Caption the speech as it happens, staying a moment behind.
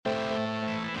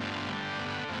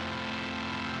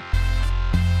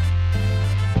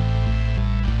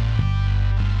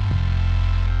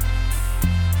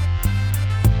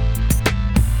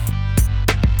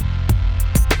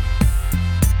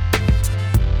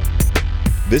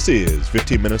This is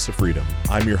 15 Minutes of Freedom.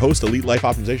 I'm your host, Elite Life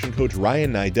Optimization Coach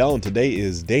Ryan Niddel, and today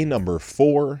is day number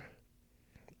 4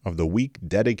 of the week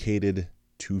dedicated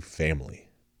to family.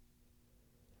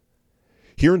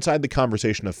 Here inside the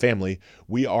conversation of family,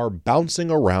 we are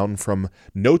bouncing around from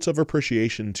notes of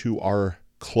appreciation to our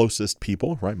closest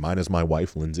people, right? Mine is my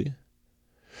wife, Lindsay.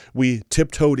 We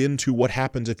tiptoed into what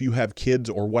happens if you have kids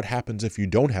or what happens if you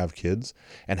don't have kids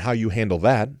and how you handle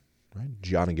that, right?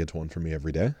 Gianna gets one from me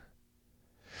every day.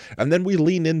 And then we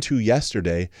lean into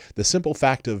yesterday the simple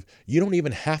fact of you don't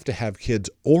even have to have kids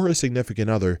or a significant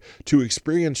other to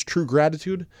experience true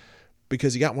gratitude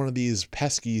because you got one of these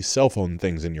pesky cell phone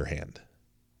things in your hand.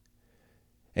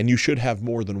 And you should have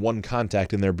more than one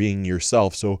contact in there being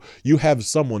yourself, so you have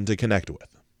someone to connect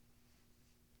with.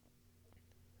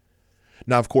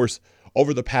 Now, of course,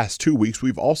 over the past 2 weeks,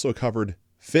 we've also covered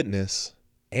fitness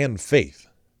and faith.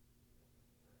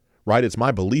 Right? It's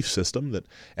my belief system that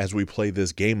as we play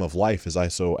this game of life, as I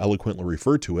so eloquently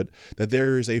refer to it, that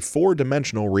there is a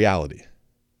 4-dimensional reality.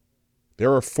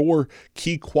 There are 4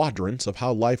 key quadrants of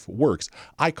how life works.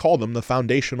 I call them the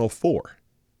foundational 4.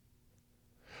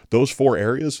 Those 4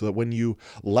 areas that when you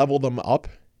level them up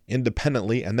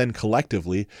independently and then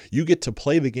collectively, you get to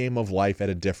play the game of life at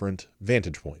a different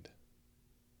vantage point.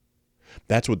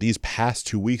 That's what these past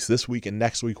 2 weeks, this week and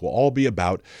next week, will all be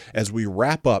about as we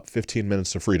wrap up 15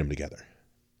 Minutes of Freedom together.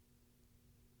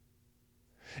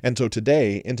 And so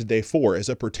today, into day 4, as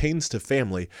it pertains to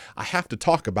family, I have to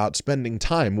talk about spending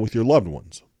time with your loved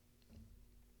ones.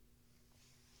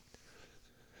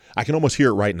 I can almost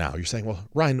hear it right now. You're saying, well,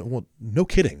 Ryan, no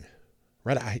kidding,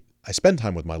 right? I spend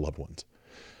time with my loved ones,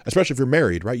 especially if you're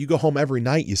married, right? You go home every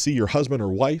night, you see your husband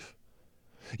or wife,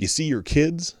 you see your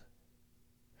kids,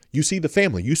 you see the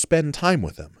family, you spend time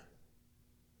with them.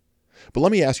 But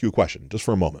let me ask you a question just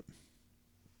for a moment.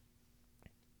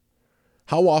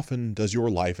 How often does your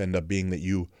life end up being that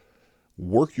you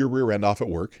work your rear end off at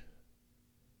work?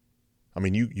 I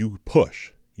mean, you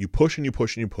push. You push and you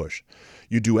push and you push.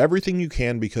 You do everything you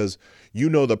can because you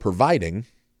know that providing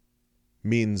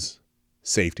means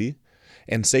safety,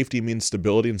 and safety means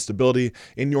stability, and stability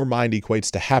in your mind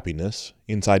equates to happiness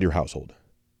inside your household.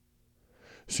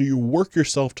 So you work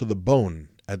yourself to the bone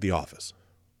at the office.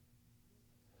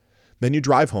 Then you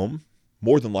drive home.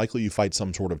 More than likely you fight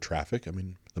some sort of traffic. I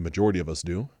mean, the majority of us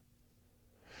do.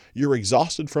 You're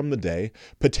exhausted from the day.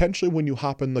 Potentially when you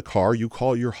hop in the car, you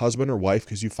call your husband or wife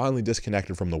because you finally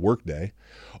disconnected from the workday,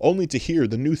 only to hear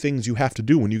the new things you have to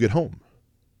do when you get home.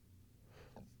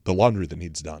 The laundry that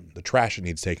needs done, the trash that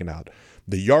needs taken out,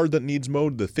 the yard that needs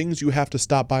mowed, the things you have to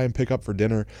stop by and pick up for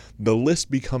dinner. The list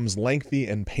becomes lengthy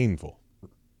and painful.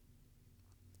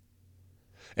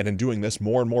 And in doing this,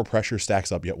 more and more pressure stacks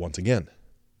up yet once again.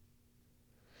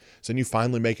 So then you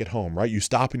finally make it home, right? You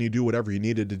stop and you do whatever you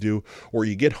needed to do, or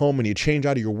you get home and you change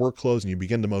out of your work clothes and you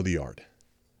begin to mow the yard.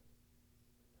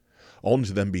 Only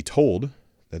to then be told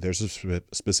that there's a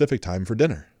specific time for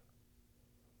dinner.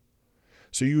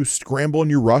 So you scramble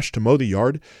and you rush to mow the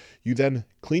yard. You then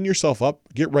clean yourself up,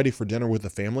 get ready for dinner with the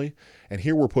family, and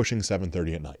here we're pushing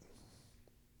 7:30 at night.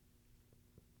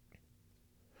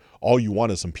 All you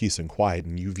want is some peace and quiet,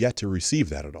 and you've yet to receive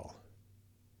that at all.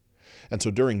 And so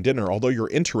during dinner, although you're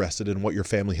interested in what your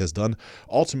family has done,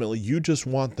 ultimately you just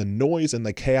want the noise and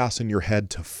the chaos in your head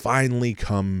to finally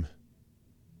come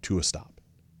to a stop.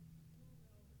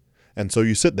 And so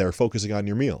you sit there focusing on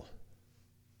your meal.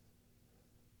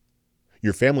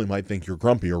 Your family might think you're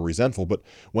grumpy or resentful, but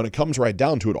when it comes right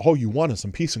down to it, all you want is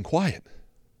some peace and quiet.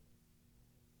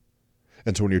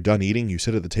 And so when you're done eating, you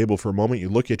sit at the table for a moment, you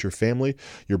look at your family,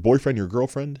 your boyfriend, your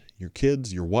girlfriend, your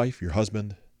kids, your wife, your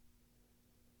husband.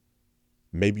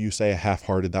 Maybe you say a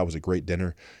half-hearted, that was a great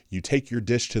dinner. You take your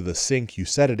dish to the sink, you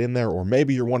set it in there, or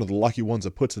maybe you're one of the lucky ones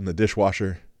that puts it in the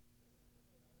dishwasher.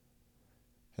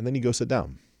 And then you go sit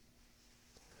down.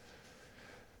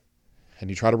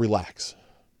 And you try to relax.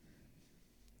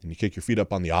 And you kick your feet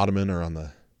up on the ottoman or in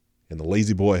the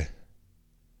lazy boy.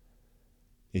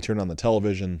 You turn on the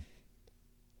television.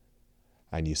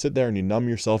 And you sit there and you numb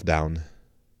yourself down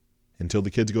until the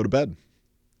kids go to bed.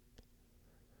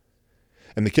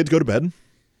 And the kids go to bed.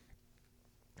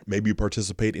 Maybe you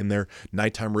participate in their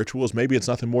nighttime rituals. Maybe it's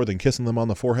nothing more than kissing them on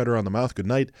the forehead or on the mouth. Good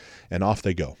night. And off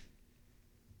they go.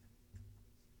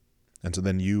 And so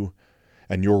then you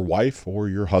and your wife or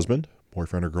your husband,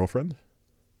 boyfriend or girlfriend,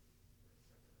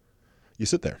 you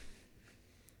sit there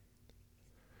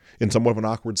in somewhat of an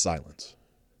awkward silence,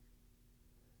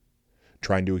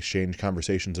 trying to exchange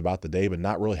conversations about the day, but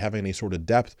not really having any sort of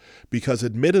depth because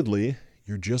admittedly,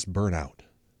 you're just burnt out.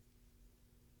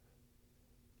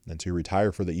 And to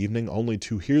retire for the evening, only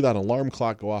to hear that alarm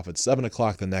clock go off at 7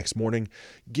 o'clock the next morning,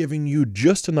 giving you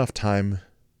just enough time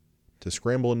to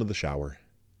scramble into the shower,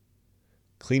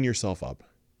 clean yourself up,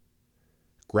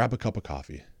 grab a cup of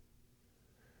coffee,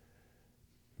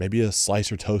 maybe a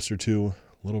slice or toast or two,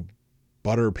 a little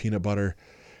butter or peanut butter,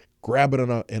 grab it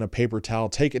in a paper towel,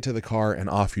 take it to the car, and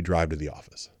off you drive to the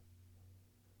office.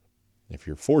 If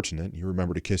you're fortunate, you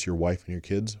remember to kiss your wife and your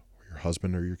kids, or your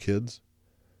husband or your kids,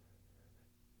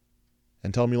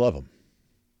 and tell them you love them.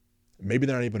 Maybe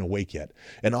they're not even awake yet.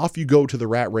 And off you go to the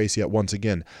rat race yet once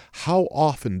again. How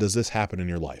often does this happen in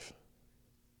your life?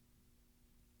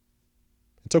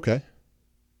 It's okay.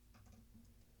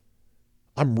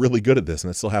 I'm really good at this, and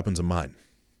it still happens in mine.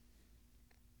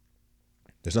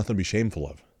 There's nothing to be shameful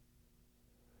of.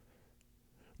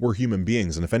 We're human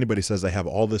beings, and if anybody says they have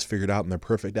all this figured out and they're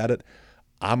perfect at it,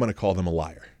 I'm going to call them a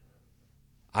liar.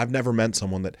 I've never met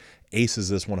someone that aces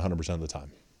this 100% of the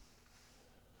time.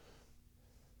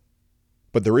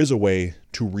 But there is a way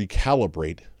to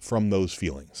recalibrate from those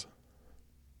feelings.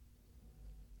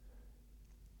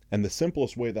 And the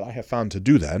simplest way that I have found to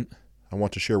do that, I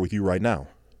want to share with you right now.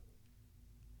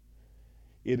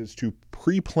 It is to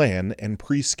pre-plan and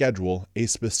pre-schedule a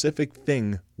specific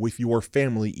thing with your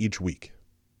family each week.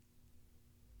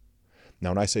 Now,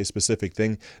 when I say specific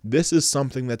thing, this is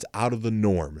something that's out of the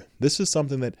norm. This is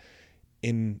something that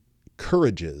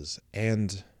encourages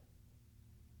and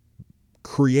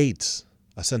creates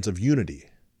a sense of unity,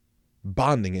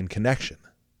 bonding, and connection.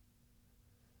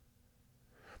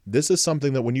 This is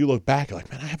something that when you look back, you're like,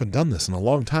 man, I haven't done this in a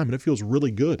long time, and it feels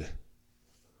really good.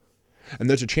 And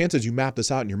there's a chance as you map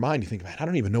this out in your mind, you think, man, I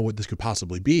don't even know what this could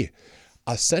possibly be.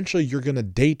 Essentially, you're going to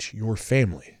date your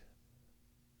family.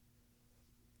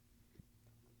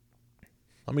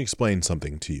 Let me explain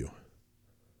something to you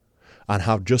on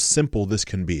how just simple this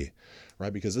can be.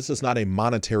 Right? Because this is not a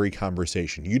monetary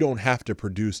conversation. You don't have to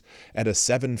produce at a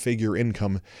 7-figure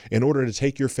income in order to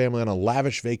take your family on a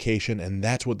lavish vacation, and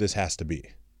that's what this has to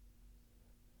be.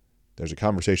 There's a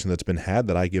conversation that's been had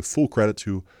that I give full credit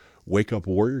to Wake Up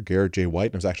Warrior, Garrett J.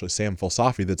 White, and it was actually Sam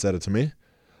Falsafi that said it to me.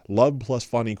 Love plus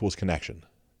fun equals connection.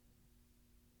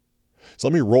 So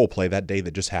let me role play that day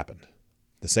that just happened.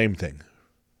 The same thing,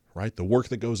 right? The work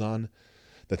that goes on,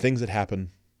 the things that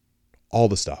happen, all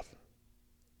the stuff.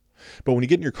 But when you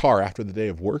get in your car after the day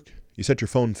of work, you set your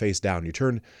phone face down, you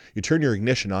turn your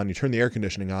ignition on, you turn the air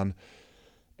conditioning on,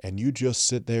 and you just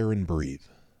sit there and breathe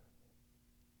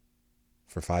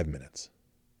for 5 minutes.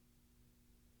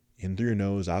 In through your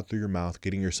nose, out through your mouth,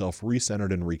 getting yourself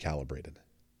recentered and recalibrated.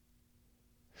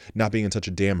 Not being in such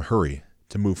a damn hurry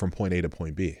to move from point A to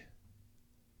point B.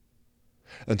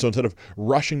 And so instead of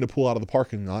rushing to pull out of the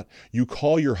parking lot, you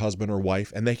call your husband or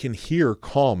wife and they can hear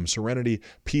calm, serenity,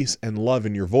 peace, and love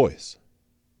in your voice.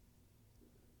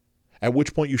 At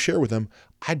which point you share with them,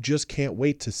 I just can't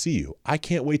wait to see you. I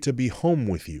can't wait to be home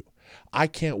with you. I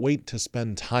can't wait to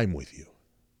spend time with you.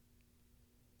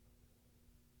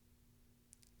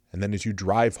 And then as you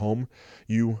drive home,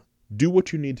 you do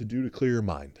what you need to do to clear your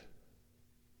mind.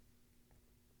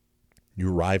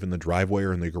 You arrive in the driveway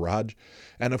or in the garage,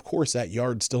 and of course that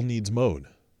yard still needs mowed.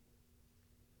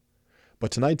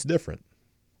 But tonight's different.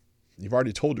 You've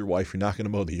already told your wife you're not going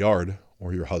to mow the yard,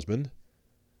 or your husband,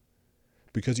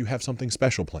 because you have something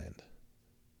special planned.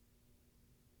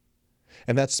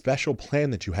 And that special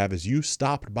plan that you have is you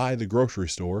stopped by the grocery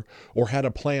store or had a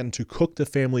plan to cook the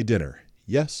family dinner.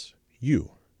 Yes,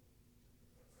 you.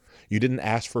 You didn't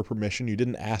ask for permission. You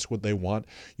didn't ask what they want.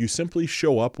 You simply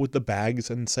show up with the bags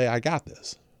and say, I got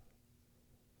this.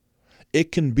 It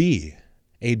can be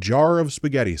a jar of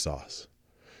spaghetti sauce,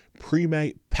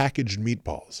 pre-made packaged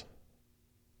meatballs,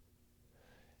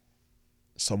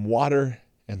 some water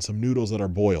and some noodles that are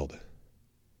boiled,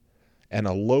 and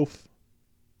a loaf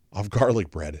of garlic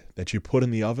bread that you put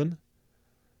in the oven,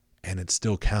 and it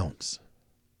still counts.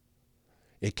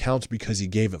 It counts because you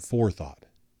gave it forethought.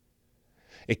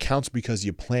 It counts because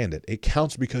you planned it. It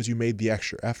counts because you made the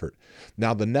extra effort.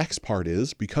 Now, the next part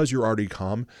is, because you're already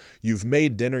calm, you've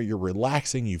made dinner, you're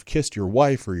relaxing, you've kissed your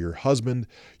wife or your husband,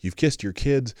 you've kissed your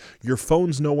kids, your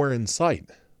phone's nowhere in sight.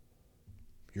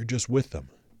 You're just with them.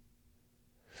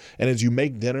 And as you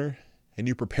make dinner and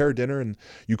you prepare dinner and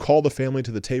you call the family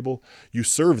to the table, you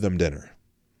serve them dinner.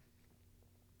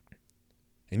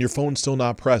 And your phone's still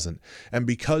not present. And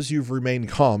because you've remained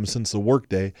calm since the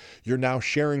workday, you're now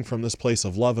sharing from this place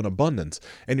of love and abundance.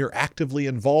 And you're actively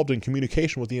involved in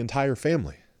communication with the entire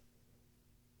family.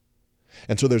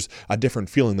 And so there's a different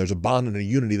feeling. There's a bond and a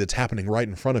unity that's happening right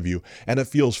in front of you. And it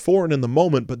feels foreign in the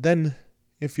moment, but then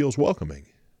it feels welcoming.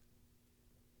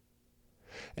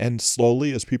 And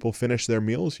slowly, as people finish their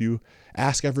meals, you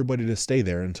ask everybody to stay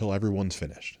there until everyone's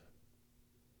finished.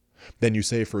 Then you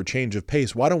say, for a change of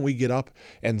pace, why don't we get up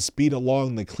and speed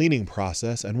along the cleaning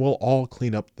process and we'll all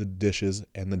clean up the dishes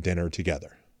and the dinner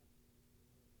together.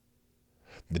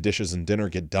 The dishes and dinner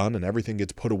get done and everything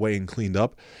gets put away and cleaned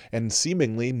up, and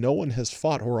seemingly no one has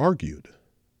fought or argued.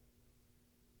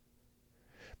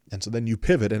 And so then you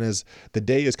pivot, and as the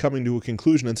day is coming to a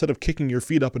conclusion, instead of kicking your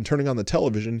feet up and turning on the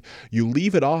television, you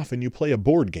leave it off and you play a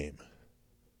board game.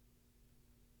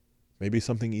 Maybe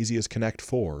something easy as Connect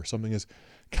 4, or something as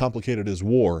complicated as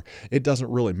War. It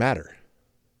doesn't really matter.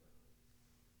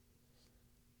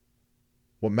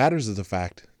 What matters is the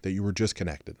fact that you were just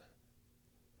connected.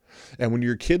 And when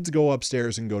your kids go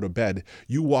upstairs and go to bed,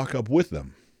 you walk up with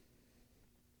them.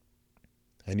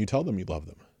 And you tell them you love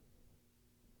them.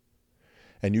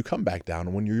 And you come back down,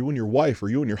 and when you and your wife or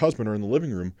you and your husband are in the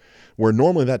living room, where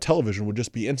normally that television would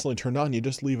just be instantly turned on, you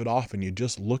just leave it off and you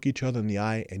just look each other in the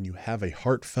eye and you have a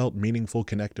heartfelt, meaningful,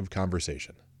 connective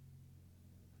conversation.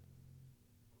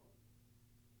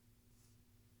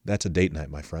 That's a date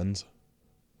night, my friends.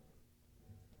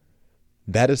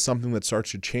 That is something that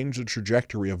starts to change the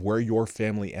trajectory of where your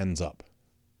family ends up.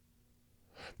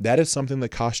 That is something that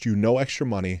cost you no extra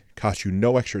money, cost you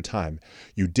no extra time.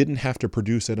 You didn't have to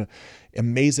produce at an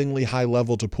amazingly high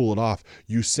level to pull it off.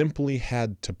 You simply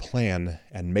had to plan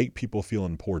and make people feel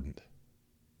important.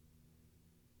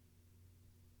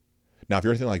 Now, if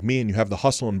you're anything like me and you have the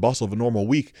hustle and bustle of a normal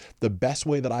week, the best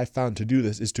way that I've found to do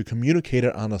this is to communicate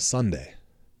it on a Sunday.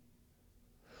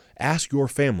 Ask your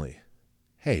family,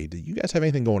 hey, do you guys have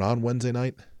anything going on Wednesday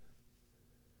night?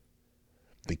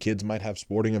 The kids might have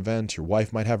sporting events, your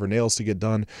wife might have her nails to get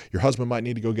done, your husband might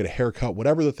need to go get a haircut,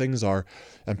 whatever the things are,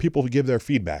 and people give their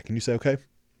feedback. And you say, okay,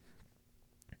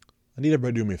 I need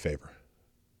everybody to do me a favor.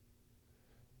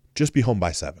 Just be home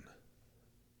by 7.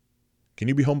 Can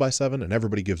you be home by 7? And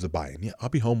everybody gives the buy-in. Yeah, I'll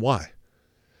be home. Why?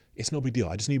 It's no big deal.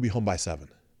 I just need to be home by 7.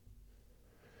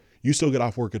 You still get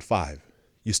off work at 5.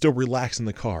 You still relax in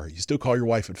the car. You still call your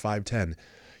wife at 5:10.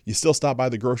 You still stop by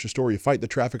the grocery store. You fight the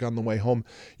traffic on the way home.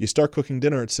 You start cooking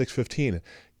dinner at 6:15.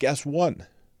 Guess what?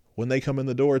 When they come in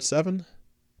the door at 7,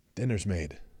 dinner's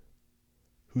made.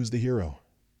 Who's the hero?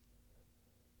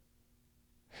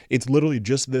 It's literally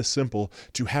just this simple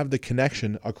to have the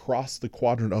connection across the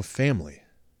quadrant of family.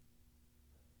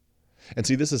 And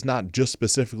see, this is not just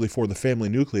specifically for the family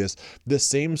nucleus. This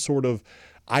same sort of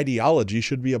ideology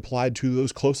should be applied to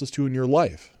those closest to you in your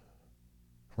life.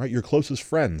 Right? Your closest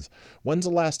friends. When's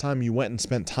the last time you went and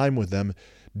spent time with them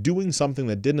doing something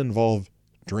that didn't involve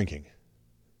drinking?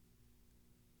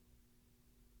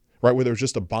 Right? Where there was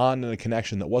just a bond and a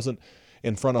connection that wasn't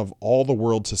in front of all the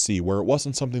world to see, where it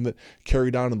wasn't something that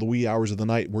carried on in the wee hours of the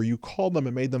night, where you called them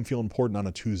and made them feel important on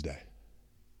a Tuesday.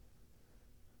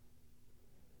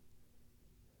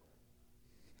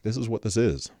 This is what this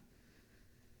is.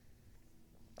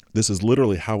 This is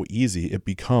literally how easy it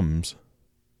becomes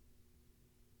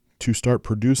to start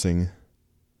producing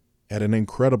at an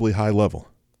incredibly high level.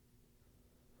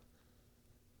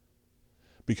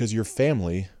 Because your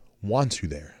family wants you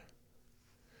there.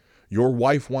 Your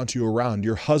wife wants you around.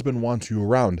 Your husband wants you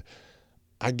around.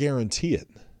 I guarantee it.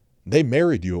 They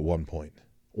married you at one point,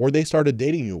 or they started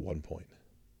dating you at one point.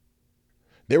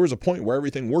 There was a point where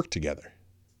everything worked together.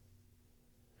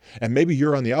 And maybe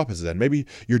you're on the opposite end. Maybe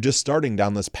you're just starting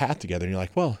down this path together and you're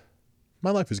like, well,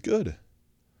 my life is good.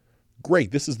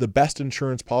 Great. This is the best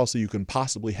insurance policy you can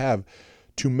possibly have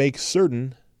to make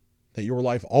certain that your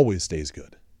life always stays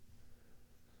good.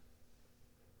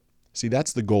 See,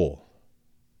 that's the goal,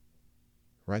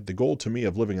 right? The goal to me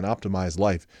of living an optimized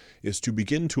life is to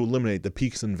begin to eliminate the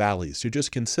peaks and valleys, to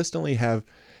just consistently have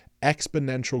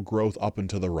exponential growth up and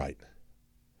to the right.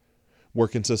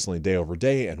 Work consistently day over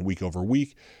day and week over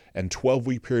week and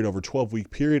 12-week period over 12-week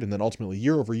period, and then ultimately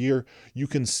year over year, you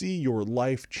can see your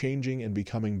life changing and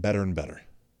becoming better and better.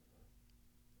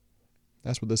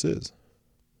 That's what this is.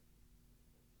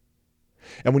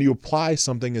 And when you apply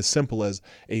something as simple as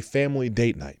a family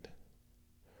date night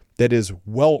that is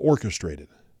well orchestrated,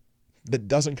 that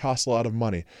doesn't cost a lot of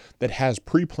money, that has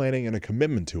pre-planning and a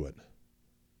commitment to it,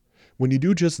 when you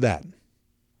do just that,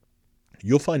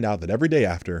 you'll find out that every day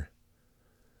after,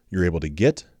 you're able to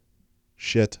get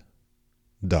shit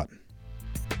done.